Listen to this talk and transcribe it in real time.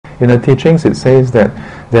In the teachings it says that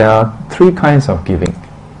there are three kinds of giving.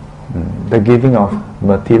 The giving of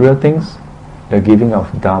material things, the giving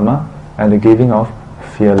of Dharma, and the giving of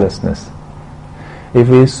fearlessness. If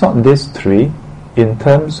we sort these three in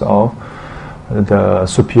terms of the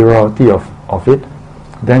superiority of it,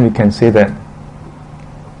 then we can say that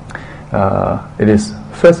it is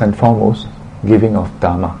first and foremost giving of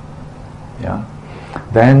Dharma. Yeah.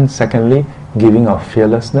 Then secondly, giving of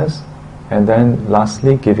fearlessness, and then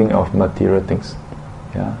lastly, giving of material things.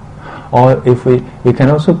 Yeah. Or if we can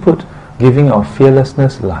also put giving of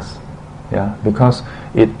fearlessness last. Yeah, because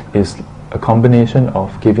it is a combination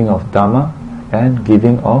of giving of Dharma and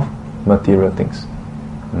giving of material things.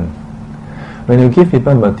 When you give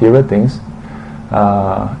people material things,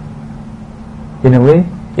 in a way,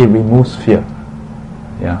 it removes fear.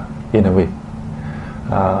 Yeah, in a way.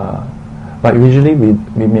 But usually we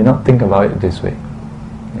may not think about it this way.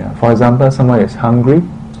 Yeah. For example, someone is hungry,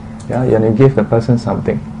 yeah, and you give the person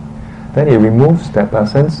something, then it removes that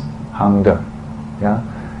person's hunger. Yeah.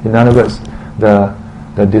 In other words, the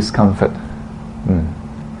discomfort.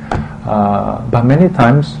 But many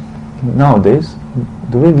times nowadays,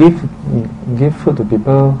 do we give food to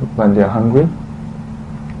people when they are hungry?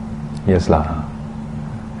 Yes lah.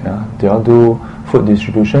 Yeah. Do you all do food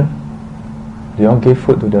distribution? Do you all give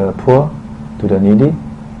food to the poor, to the needy?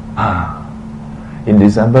 In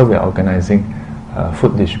December we are organizing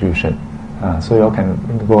food distribution, so you all can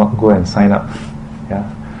go and sign up. Yeah.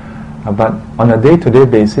 But on a day-to-day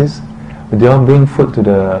basis, do you all bring food to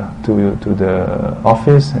the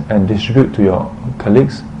office and distribute to your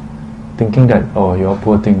colleagues, thinking that, oh, you're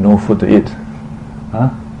poor thing, no food to eat?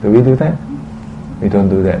 Do we do that? We don't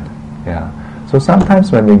do that. Yeah. So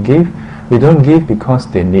sometimes when we give, we don't give because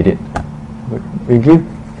they need it. We give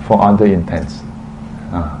for other intents.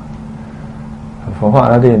 For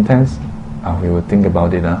what other intents? We will think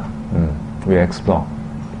about it. We explore.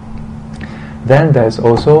 Then there's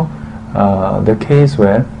also the case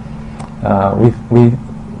where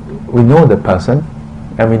we know the person,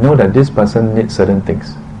 and we know that this person needs certain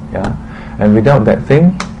things. Yeah. And without that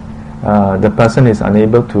thing, the person is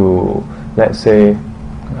unable to, let's say,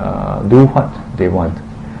 do what they want,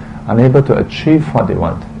 unable to achieve what they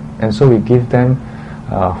want, and so we give them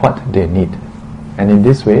what they need, and in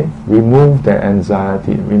this way remove their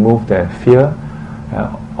anxiety, remove their fear,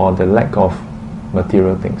 or the lack of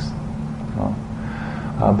material things.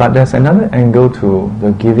 But there's another angle to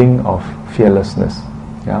the giving of fearlessness,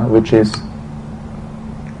 yeah, which is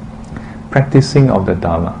practicing of the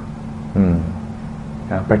Dharma.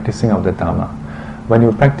 Yeah, practicing of the Dharma. When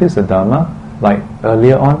you practice the Dharma, like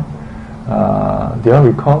earlier on, do you all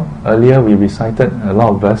recall? Earlier we recited a lot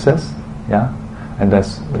of verses, yeah, and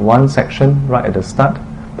there's one section right at the start,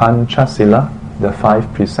 Panchasila, the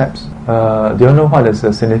 5 precepts. Do you know what is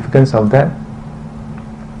the significance of that?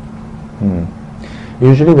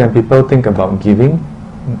 Usually when people think about giving,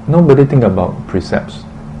 nobody think about precepts.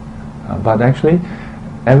 But actually,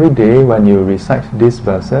 every day when you recite these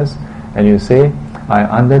verses and you say, I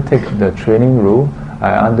undertake the training rule,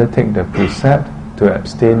 I undertake the precept to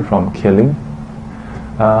abstain from killing,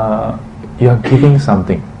 you are giving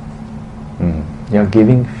something. You are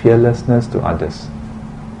giving fearlessness to others.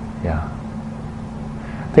 Yeah.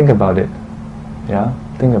 Think about it. Yeah.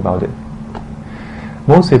 Think about it.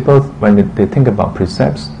 Most people, when they think about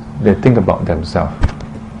precepts, they think about themselves.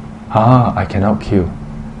 I cannot kill.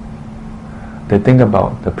 They think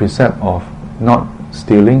about the precept of not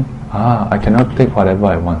stealing. I cannot take whatever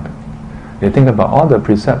I want. They think about all the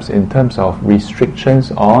precepts in terms of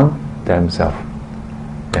restrictions on themselves.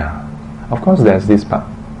 Yeah. Of course there's this part.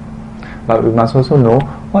 But we must also know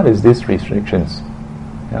what is these restrictions.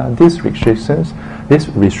 Yeah? These restrictions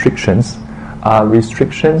are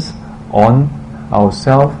restrictions on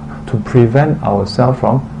ourselves to prevent ourselves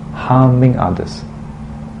from harming others.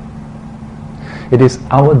 It is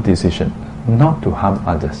our decision not to harm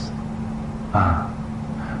others.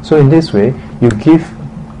 So in this way, you give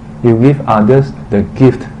others the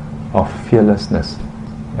gift of fearlessness.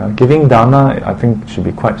 Giving Dharma, I think, should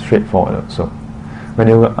be quite straightforward also. When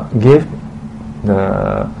you give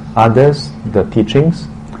the others the teachings,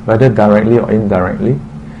 whether directly or indirectly,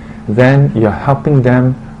 then you are helping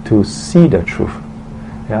them to see the truth.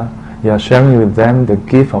 Yeah? You are sharing with them the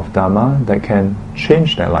gift of Dharma that can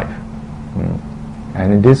change their life.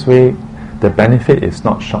 And in this way, the benefit is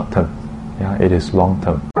not short term. Yeah? It is long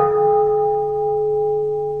term.